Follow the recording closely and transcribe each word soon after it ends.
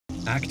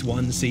Act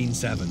 1, Scene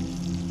 7.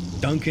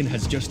 Duncan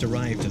has just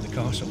arrived at the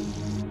castle.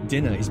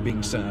 Dinner is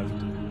being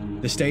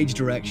served. The stage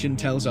direction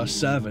tells us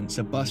servants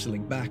are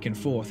bustling back and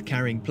forth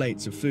carrying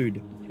plates of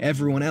food.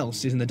 Everyone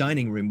else is in the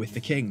dining room with the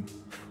king,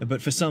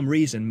 but for some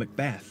reason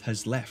Macbeth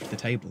has left the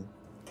table.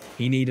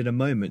 He needed a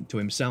moment to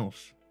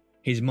himself.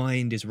 His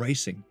mind is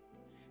racing.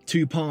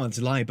 Two paths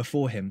lie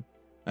before him,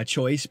 a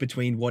choice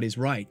between what is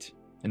right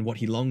and what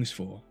he longs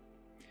for.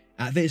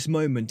 At this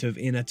moment of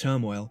inner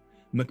turmoil,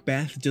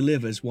 Macbeth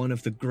delivers one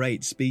of the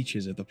great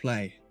speeches of the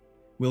play.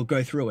 We'll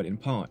go through it in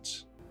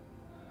parts.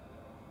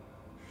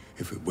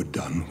 If it were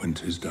done when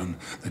 'tis done,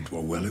 then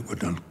 'twere well it were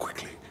done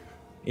quickly.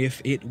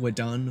 If it were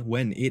done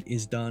when it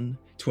is done,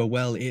 'twere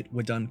well it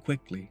were done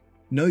quickly.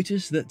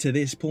 Notice that to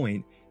this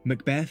point,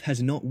 Macbeth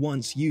has not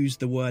once used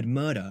the word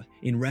murder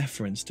in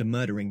reference to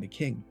murdering the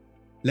king.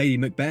 Lady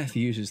Macbeth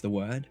uses the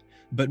word,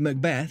 but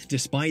Macbeth,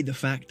 despite the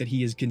fact that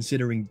he is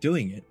considering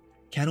doing it,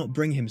 cannot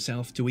bring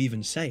himself to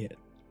even say it.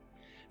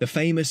 The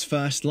famous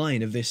first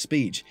line of this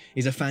speech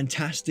is a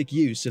fantastic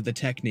use of the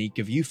technique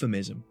of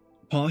euphemism.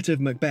 Part of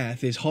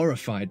Macbeth is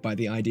horrified by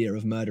the idea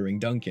of murdering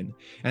Duncan,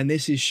 and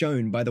this is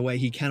shown by the way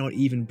he cannot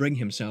even bring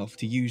himself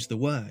to use the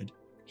word.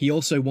 He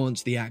also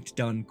wants the act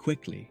done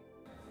quickly.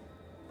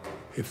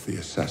 If the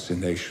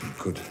assassination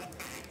could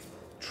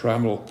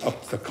trammel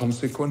up the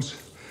consequence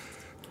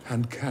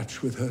and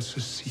catch with her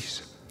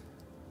surcease,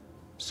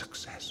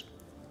 success.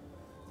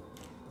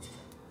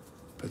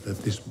 But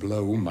that this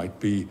blow might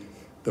be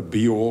the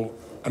be-all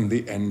and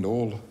the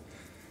end-all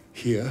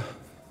here,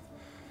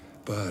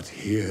 but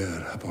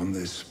here upon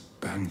this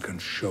bank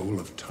and shoal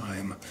of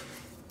time,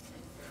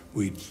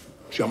 we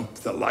jump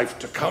the life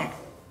to come.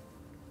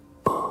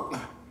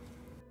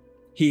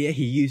 Here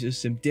he uses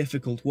some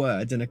difficult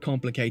words and a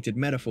complicated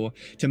metaphor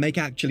to make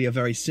actually a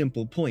very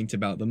simple point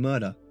about the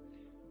murder.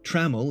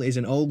 Trammel is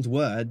an old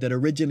word that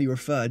originally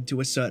referred to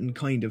a certain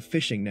kind of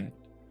fishing net.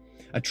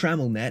 A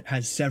trammel net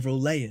has several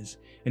layers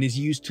and is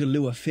used to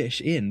lure fish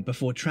in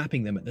before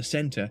trapping them at the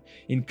center,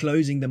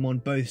 enclosing them on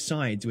both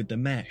sides with the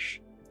mesh.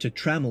 To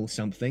trammel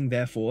something,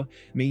 therefore,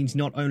 means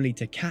not only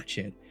to catch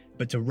it,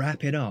 but to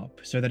wrap it up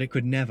so that it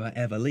could never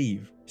ever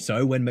leave.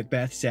 So when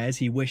Macbeth says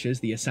he wishes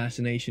the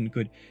assassination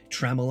could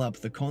trammel up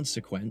the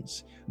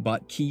consequence,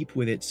 but keep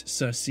with its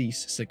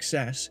surcease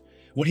success,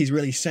 what he's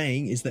really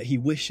saying is that he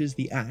wishes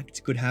the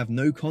act could have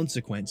no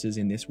consequences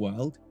in this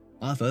world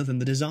other than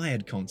the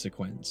desired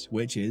consequence,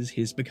 which is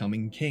his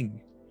becoming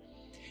king.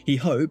 He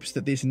hopes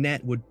that this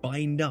net would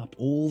bind up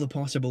all the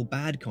possible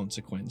bad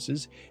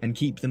consequences and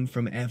keep them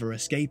from ever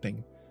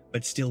escaping,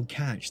 but still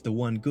catch the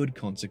one good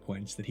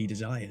consequence that he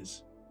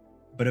desires.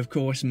 But of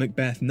course,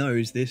 Macbeth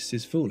knows this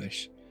is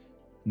foolish.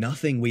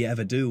 Nothing we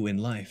ever do in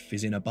life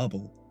is in a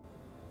bubble.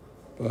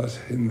 But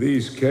in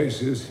these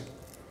cases,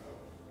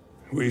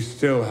 we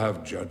still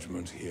have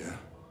judgment here.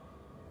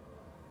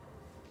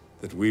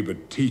 That we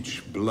but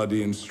teach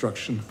bloody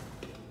instruction,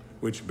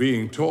 which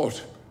being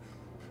taught,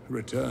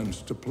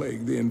 returns to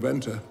plague the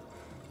inventor.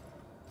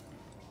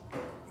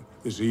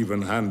 This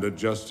even-handed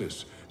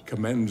justice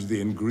commends the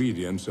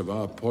ingredients of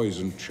our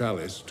poisoned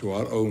chalice to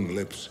our own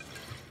lips.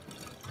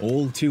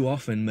 All too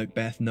often,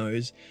 Macbeth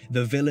knows,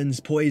 the villain's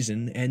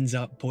poison ends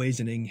up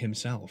poisoning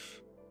himself.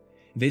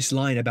 This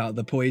line about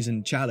the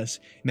poisoned chalice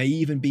may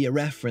even be a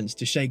reference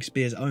to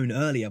Shakespeare's own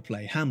earlier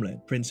play,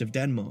 Hamlet, Prince of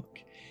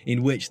Denmark,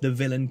 in which the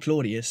villain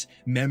Claudius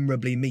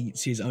memorably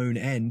meets his own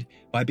end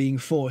by being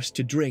forced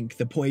to drink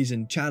the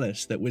poisoned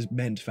chalice that was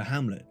meant for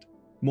Hamlet.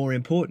 More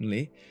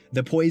importantly,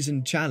 the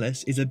poisoned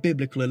chalice is a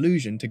biblical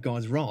allusion to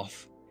God's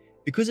wrath.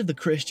 Because of the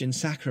Christian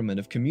sacrament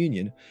of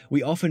communion,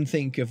 we often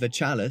think of the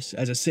chalice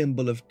as a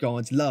symbol of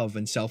God's love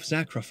and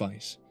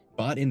self-sacrifice.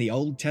 But in the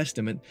Old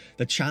Testament,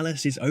 the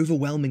chalice is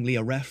overwhelmingly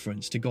a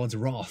reference to God's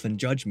wrath and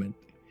judgment.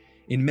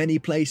 In many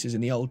places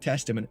in the Old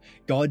Testament,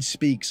 God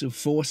speaks of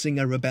forcing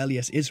a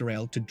rebellious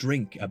Israel to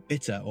drink a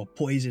bitter or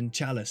poisoned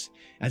chalice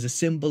as a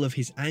symbol of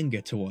his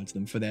anger towards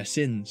them for their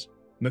sins.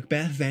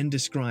 Macbeth then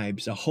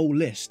describes a whole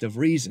list of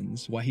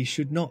reasons why he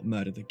should not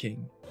murder the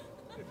king.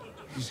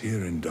 He's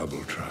here in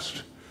double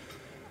trust.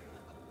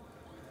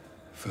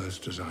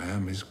 First, as I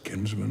am his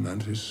kinsman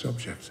and his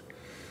subject,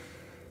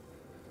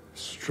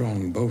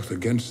 strong both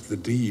against the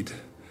deed.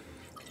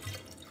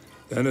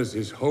 Then as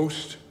his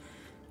host,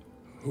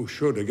 who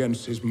should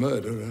against his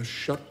murderer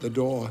shut the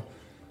door,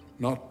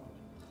 not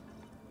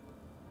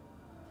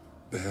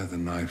bear the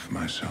knife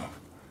myself.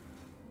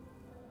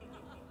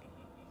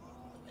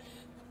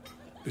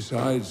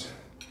 Besides,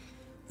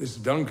 this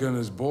Duncan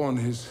has borne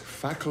his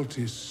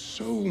faculties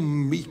so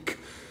meek,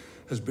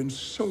 has been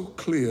so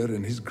clear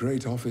in his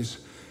great office,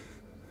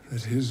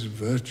 that his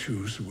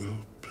virtues will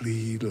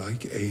plead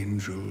like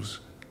angels,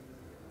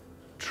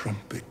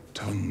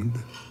 trumpet-tongued,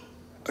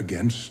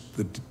 against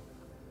the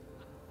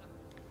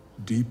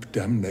deep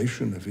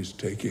damnation of his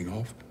taking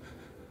off,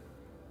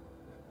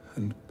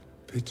 and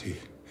pity,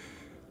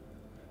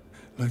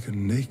 like a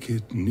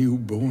naked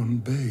newborn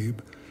babe,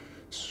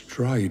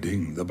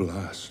 striding the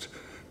blast,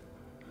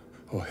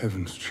 or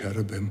heaven's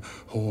cherubim,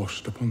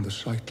 horsed upon the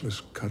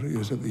sightless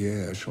couriers of the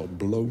air, shall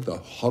blow the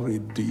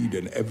horrid deed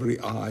in every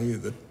eye,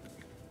 that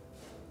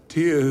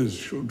tears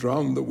shall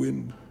drown the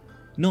wind.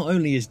 Not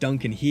only is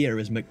Duncan here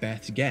as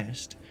Macbeth's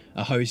guest,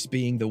 a host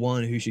being the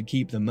one who should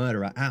keep the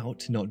murderer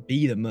out, not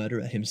be the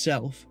murderer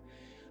himself,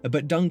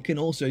 but Duncan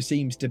also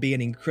seems to be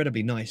an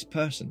incredibly nice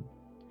person.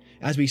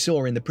 As we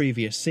saw in the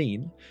previous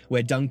scene,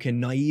 where Duncan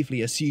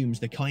naively assumes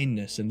the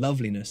kindness and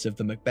loveliness of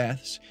the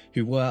Macbeths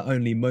who were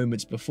only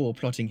moments before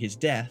plotting his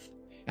death,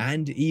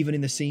 and even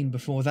in the scene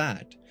before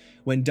that,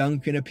 when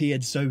Duncan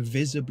appeared so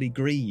visibly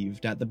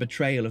grieved at the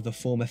betrayal of the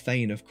former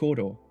Thane of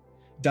Cawdor.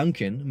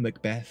 Duncan,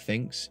 Macbeth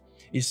thinks,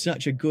 is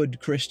such a good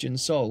Christian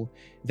soul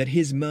that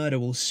his murder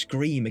will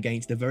scream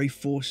against the very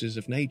forces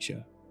of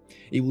nature.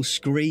 It will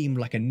scream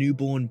like a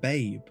newborn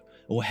babe,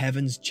 or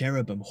heaven's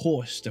cherubim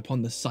horsed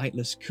upon the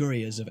sightless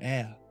couriers of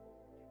air.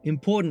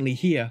 Importantly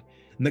here,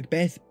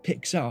 Macbeth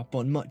picks up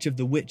on much of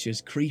the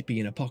witch's creepy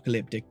and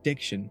apocalyptic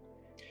diction.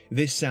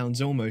 This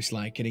sounds almost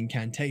like an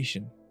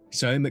incantation.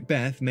 So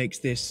Macbeth makes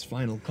this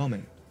final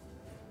comment.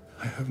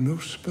 I have no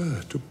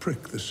spur to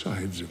prick the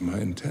sides of my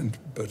intent,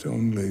 but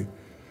only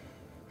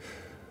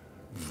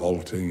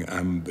vaulting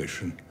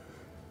ambition.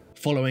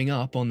 Following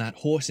up on that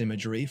horse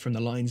imagery from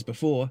the lines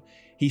before,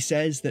 he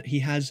says that he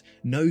has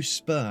no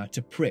spur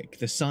to prick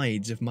the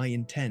sides of my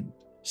intent.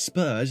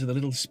 Spurs are the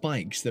little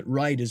spikes that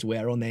riders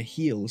wear on their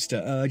heels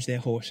to urge their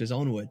horses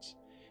onwards.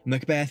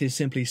 Macbeth is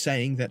simply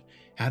saying that,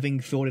 having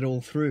thought it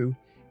all through,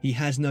 he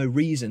has no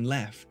reason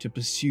left to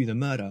pursue the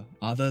murder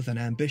other than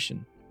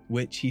ambition,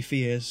 which he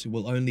fears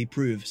will only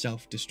prove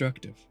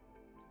self-destructive.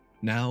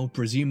 Now,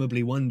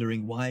 presumably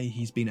wondering why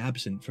he's been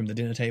absent from the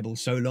dinner table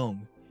so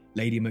long,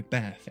 Lady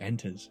Macbeth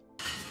enters.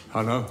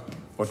 Hannah,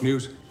 what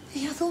news?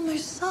 He hath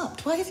almost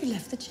supped. Why have you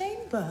left the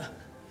chamber?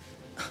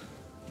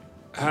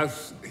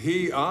 Hath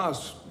he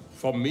asked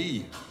for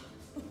me?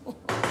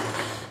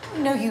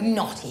 No, you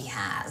not, he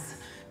has.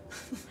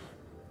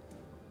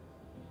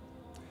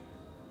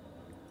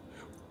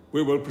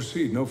 We will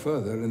proceed no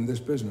further in this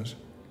business.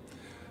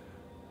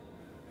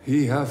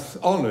 He hath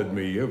honoured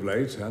me of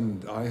late,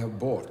 and I have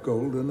bought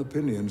golden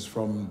opinions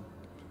from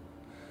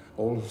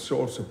all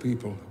sorts of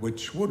people,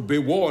 which would be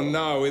worn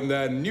now in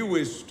their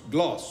newest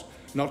gloss,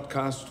 not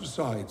cast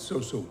aside so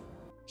soon.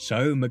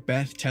 So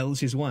Macbeth tells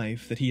his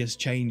wife that he has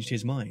changed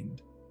his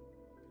mind.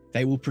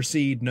 They will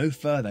proceed no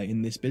further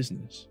in this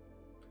business.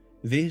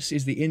 This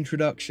is the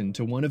introduction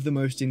to one of the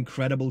most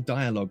incredible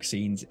dialogue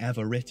scenes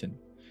ever written,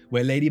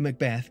 where Lady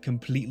Macbeth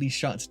completely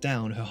shuts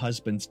down her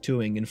husband's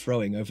toing and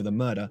froing over the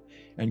murder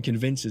and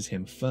convinces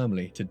him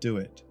firmly to do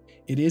it.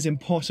 It is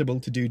impossible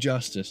to do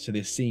justice to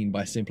this scene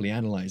by simply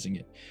analysing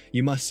it.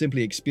 You must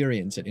simply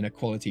experience it in a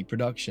quality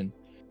production.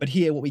 But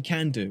here what we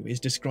can do is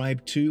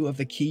describe two of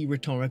the key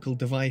rhetorical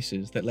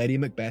devices that Lady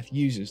Macbeth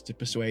uses to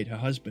persuade her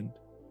husband.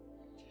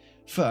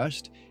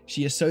 First,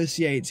 she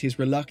associates his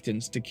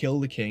reluctance to kill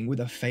the king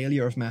with a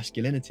failure of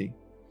masculinity.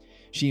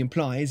 She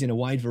implies, in a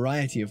wide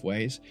variety of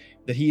ways,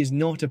 that he is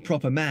not a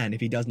proper man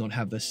if he does not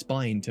have the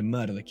spine to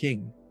murder the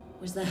king.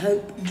 Was the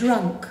hope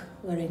drunk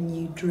wherein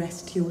you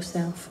dressed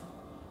yourself?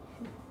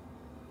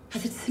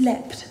 Hath it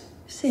slept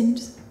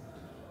since?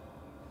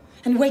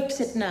 And wakes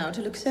it now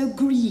to look so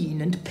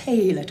green and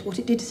pale at what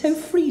it did so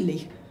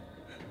freely?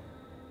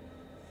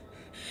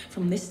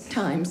 From this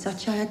time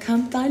such I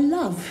account thy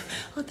love.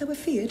 Art thou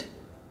afeard?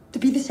 To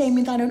be the same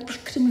in thine own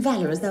act and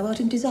valour as thou art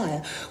in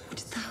desire?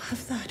 Wouldst thou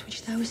have that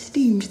which thou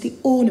esteem'st the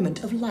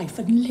ornament of life,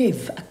 and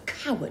live a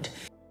coward?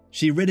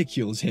 She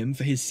ridicules him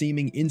for his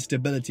seeming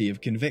instability of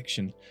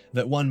conviction,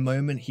 that one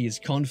moment he is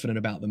confident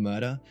about the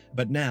murder,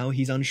 but now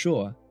he's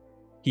unsure.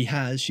 He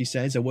has, she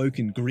says,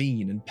 awoken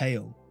green and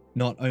pale.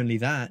 Not only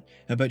that,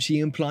 but she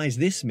implies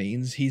this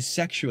means he's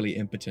sexually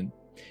impotent,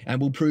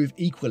 and will prove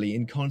equally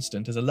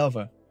inconstant as a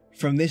lover.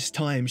 From this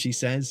time, she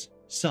says,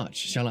 such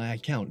shall I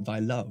account thy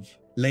love.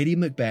 Lady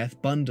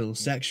Macbeth bundles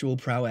sexual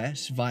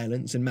prowess,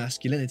 violence, and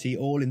masculinity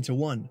all into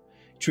one,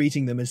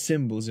 treating them as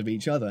symbols of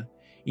each other,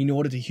 in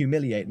order to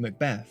humiliate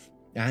Macbeth,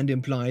 and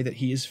imply that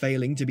he is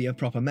failing to be a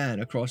proper man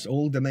across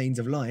all domains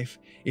of life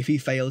if he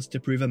fails to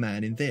prove a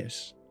man in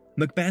this.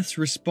 Macbeth's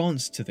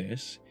response to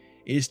this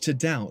is to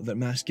doubt that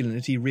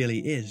masculinity really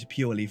is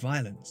purely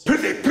violence.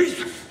 Prithee,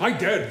 peace! I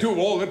dare do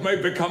all that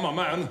may become a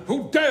man.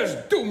 Who dares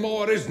do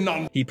more is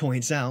none. He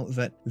points out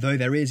that though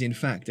there is in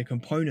fact a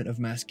component of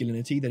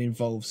masculinity that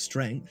involves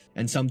strength,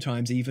 and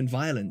sometimes even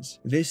violence,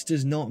 this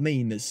does not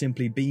mean that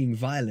simply being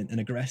violent and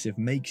aggressive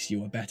makes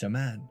you a better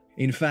man.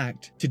 In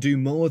fact, to do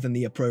more than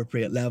the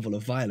appropriate level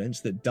of violence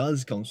that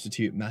does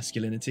constitute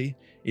masculinity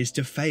is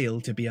to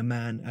fail to be a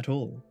man at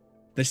all.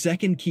 The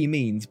second key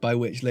means by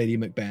which Lady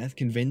Macbeth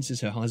convinces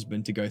her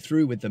husband to go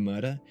through with the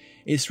murder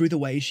is through the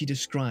way she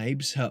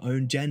describes her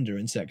own gender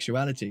and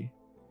sexuality.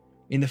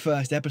 In the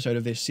first episode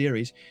of this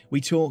series, we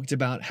talked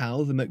about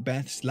how the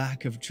Macbeth's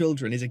lack of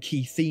children is a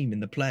key theme in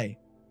the play.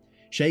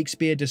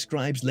 Shakespeare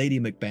describes Lady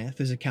Macbeth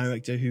as a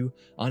character who,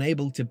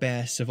 unable to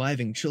bear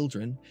surviving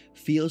children,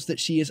 feels that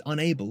she is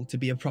unable to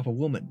be a proper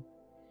woman.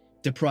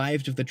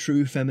 Deprived of the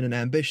true feminine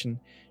ambition,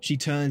 she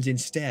turns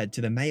instead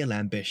to the male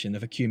ambition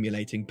of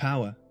accumulating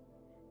power.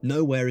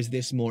 Nowhere is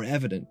this more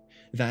evident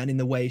than in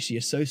the way she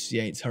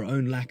associates her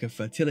own lack of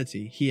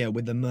fertility here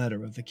with the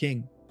murder of the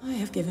king. I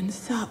have given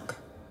suck,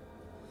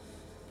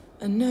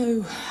 and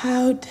know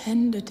how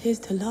tender 'tis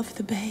to love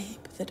the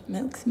babe that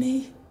milks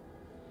me.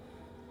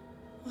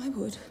 I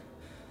would,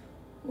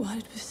 while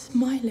it was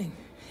smiling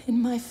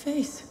in my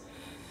face,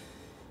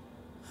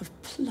 have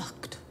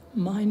plucked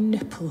my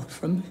nipple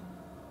from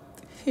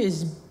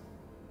his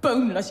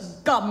boneless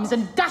gums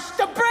and dashed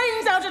the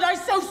brains out, and I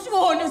so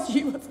sworn as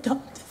you have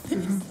done to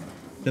this.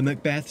 The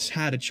Macbeths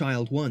had a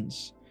child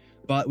once,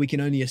 but we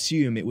can only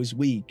assume it was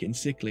weak and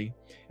sickly,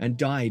 and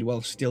died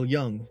while still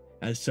young,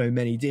 as so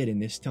many did in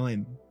this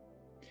time.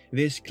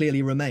 This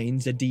clearly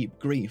remains a deep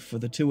grief for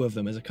the two of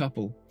them as a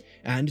couple,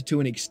 and to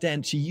an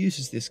extent she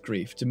uses this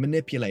grief to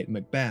manipulate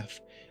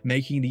Macbeth,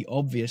 making the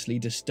obviously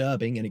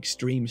disturbing and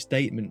extreme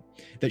statement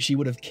that she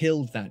would have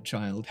killed that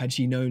child had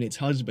she known its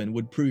husband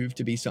would prove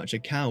to be such a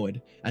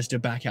coward as to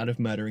back out of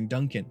murdering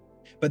Duncan.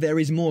 But there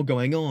is more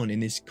going on in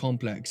this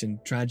complex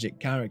and tragic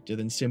character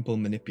than simple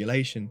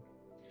manipulation.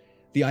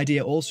 The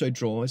idea also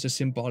draws a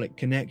symbolic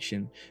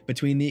connection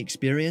between the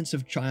experience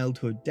of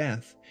childhood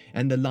death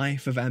and the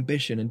life of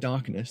ambition and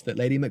darkness that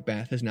Lady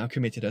Macbeth has now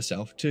committed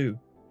herself to.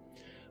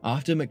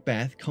 After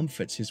Macbeth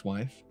comforts his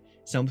wife,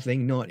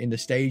 something not in the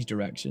stage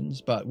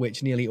directions but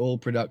which nearly all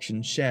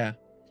productions share,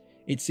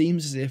 it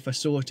seems as if a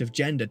sort of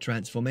gender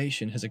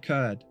transformation has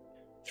occurred.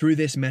 Through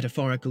this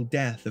metaphorical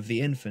death of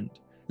the infant,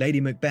 Lady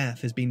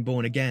Macbeth has been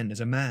born again as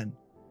a man,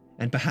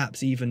 and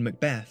perhaps even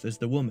Macbeth as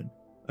the woman,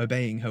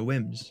 obeying her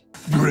whims.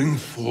 Bring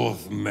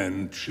forth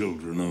men,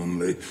 children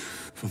only,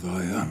 for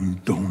thy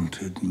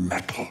undaunted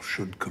mettle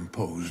should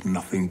compose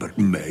nothing but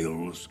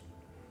males.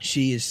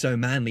 She is so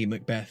manly,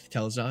 Macbeth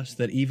tells us,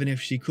 that even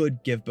if she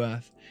could give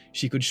birth,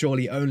 she could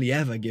surely only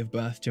ever give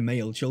birth to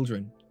male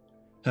children.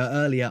 Her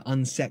earlier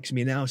 "unsex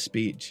me now"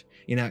 speech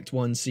in Act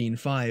 1, Scene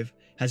 5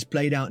 has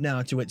played out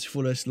now to its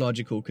fullest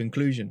logical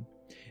conclusion,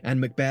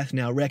 and Macbeth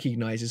now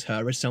recognises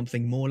her as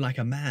something more like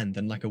a man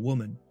than like a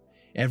woman,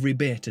 every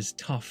bit as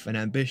tough and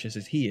ambitious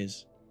as he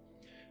is.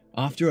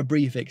 After a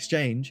brief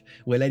exchange,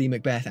 where Lady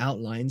Macbeth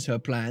outlines her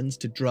plans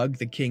to drug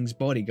the king's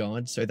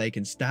bodyguards so they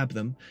can stab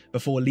them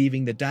before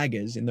leaving the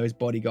daggers in those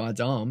bodyguards'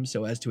 arms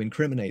so as to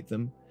incriminate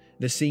them,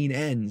 the scene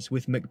ends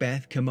with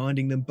Macbeth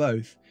commanding them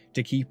both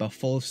to keep a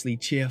falsely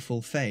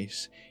cheerful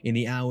face in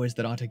the hours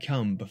that are to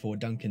come before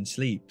Duncan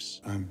sleeps.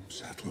 I'm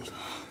settled,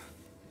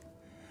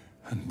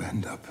 and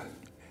bend up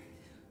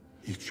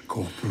each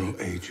corporal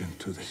agent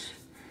to this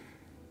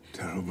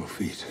terrible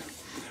feat.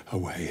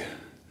 Away,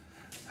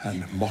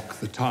 and mock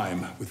the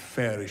time with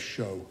fairish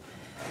show.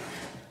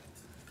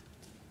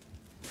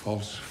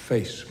 False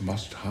face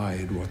must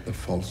hide what the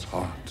false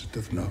heart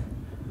doth know.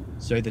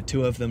 So the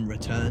two of them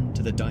return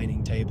to the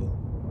dining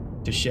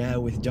table, to share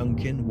with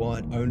Duncan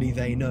what only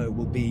they know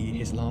will be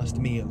his last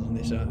meal on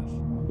this earth.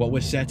 What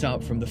was set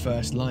up from the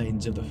first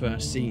lines of the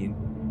first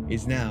scene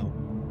is now,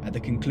 at the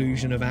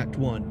conclusion of Act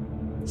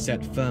 1,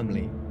 set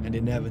firmly and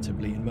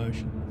inevitably in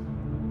motion.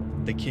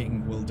 The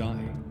king will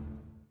die.